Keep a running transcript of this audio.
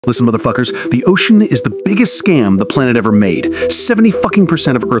Listen, motherfuckers, the ocean is the biggest scam the planet ever made.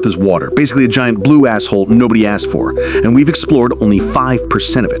 70% of Earth is water, basically a giant blue asshole nobody asked for, and we've explored only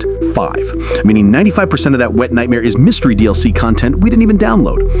 5% of it. 5. Meaning 95% of that wet nightmare is mystery DLC content we didn't even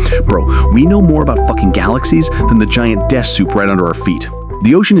download. Bro, we know more about fucking galaxies than the giant death soup right under our feet.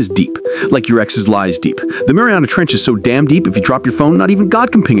 The ocean is deep, like your ex's lies deep. The Mariana Trench is so damn deep, if you drop your phone, not even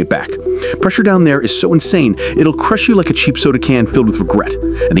God can ping it back. Pressure down there is so insane, it'll crush you like a cheap soda can filled with regret.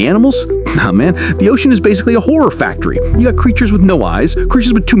 And the animals? Nah, man, the ocean is basically a horror factory. You got creatures with no eyes,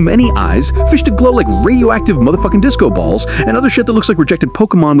 creatures with too many eyes, fish that glow like radioactive motherfucking disco balls, and other shit that looks like rejected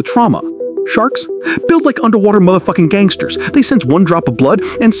Pokemon with trauma. Sharks? Build like underwater motherfucking gangsters. They sense one drop of blood,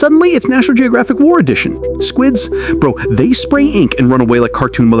 and suddenly it's National Geographic War Edition. Squids? Bro, they spray ink and run away like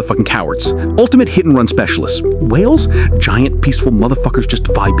cartoon motherfucking cowards. Ultimate hit-and-run specialists. Whales? Giant, peaceful motherfuckers just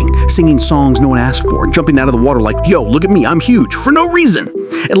vibing, singing songs no one asked for, and jumping out of the water like, yo, look at me, I'm huge, for no reason.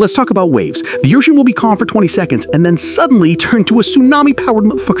 And let's talk about waves. The ocean will be calm for 20 seconds, and then suddenly turn to a tsunami-powered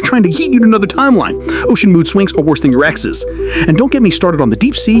motherfucker trying to yeet you to another timeline. Ocean mood swings are worse than your ex's. And don't get me started on the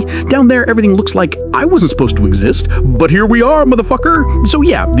deep sea. Down there, everything looks like I wasn't supposed to exist, but here we are, motherfucker. So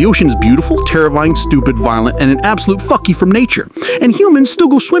yeah, the ocean is beautiful, terrifying, stupid, violent, and an absolute fuck you from nature. And humans still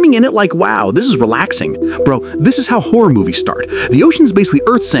go swimming in it like, wow, this is relaxing. Bro, this is how horror movies start. The ocean is basically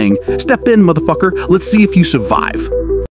Earth saying, step in, motherfucker, let's see if you survive.